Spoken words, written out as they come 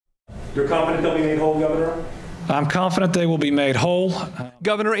You're confident they'll be made whole, Governor? I'm confident they will be made whole.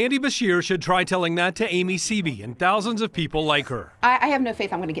 Governor Andy Beshear should try telling that to Amy Seaby and thousands of people like her. I have no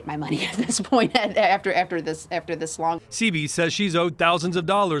faith I'm going to get my money at this point after this long. Seaby says she's owed thousands of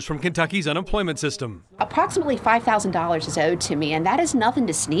dollars from Kentucky's unemployment system. Approximately $5,000 is owed to me, and that is nothing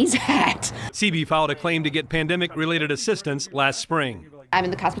to sneeze at. Seaby filed a claim to get pandemic-related assistance last spring. I'm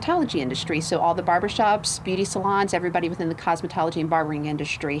in the cosmetology industry, so all the barbershops, beauty salons, everybody within the cosmetology and barbering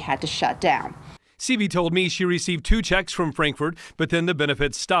industry had to shut down. Seaby told me she received 2 checks from Frankfurt, but then the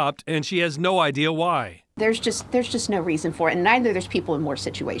benefits stopped, and she has no idea why. There's just no reason for it, and neither there's people in more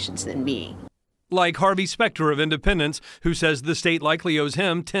situations than me. Like Harvey Specter of Independence, who says the state likely owes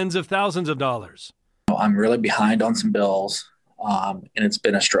him tens of thousands of dollars. I'm really behind on some bills, and it's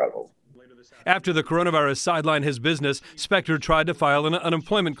been a struggle. After the coronavirus sidelined his business, Specter tried to file an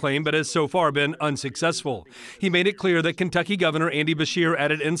unemployment claim, but has so far been unsuccessful. He made it clear that Kentucky Governor Andy Beshear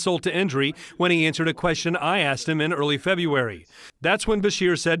added insult to injury when he answered a question I asked him in early February. That's when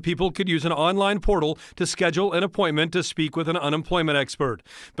Beshear said people could use an online portal to schedule an appointment to speak with an unemployment expert.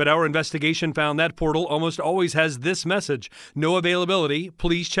 But our investigation found that portal almost always has this message: no availability,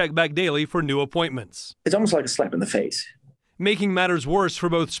 please check back daily for new appointments. It's almost like a slap in the face. Making matters worse for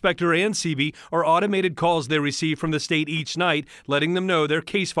both Specter and Seaby are automated calls they receive from the state each night, letting them know their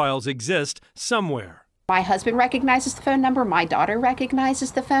case files exist somewhere. My husband recognizes the phone number. My daughter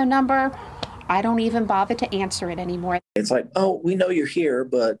recognizes the phone number. I don't even bother to answer it anymore. It's like, oh, we know you're here,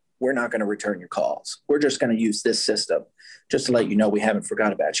 but we're not going to return your calls. We're just going to use this system just to let you know we haven't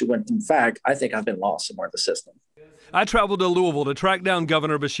forgot about you. When in fact, I think I've been lost somewhere in the system. I traveled to Louisville to track down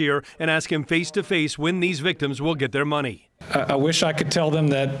Governor Beshear and ask him face-to-face when these victims will get their money. I wish I could tell them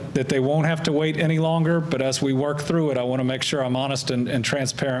that they won't have to wait any longer, but as we work through it, I want to make sure I'm honest and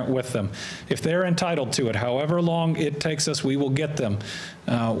transparent with them. If they're entitled to it, however long it takes us, we will get them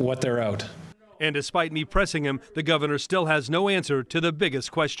what they're owed. And despite me pressing him, the governor still has no answer to the biggest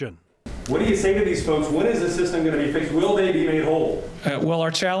question. What do you say to these folks? When is the system going to be fixed? Will they be made whole? Well, our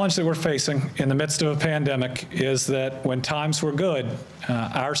challenge that we're facing in the midst of a pandemic is that when times were good,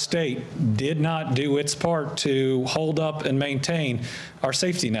 our state did not do its part to hold up and maintain our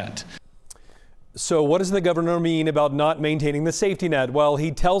safety net. So what does the governor mean about not maintaining the safety net? Well, he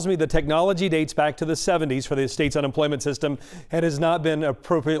tells me the technology dates back to the 70s for the state's unemployment system and has not been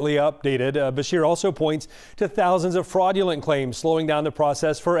appropriately updated. Beshear also points to thousands of fraudulent claims, slowing down the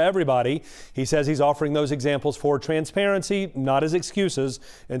process for everybody. He says he's offering those examples for transparency, not as excuses,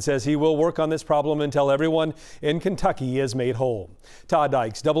 and says he will work on this problem until everyone in Kentucky is made whole. Todd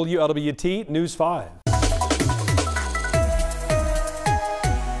Dykes, WLWT News 5.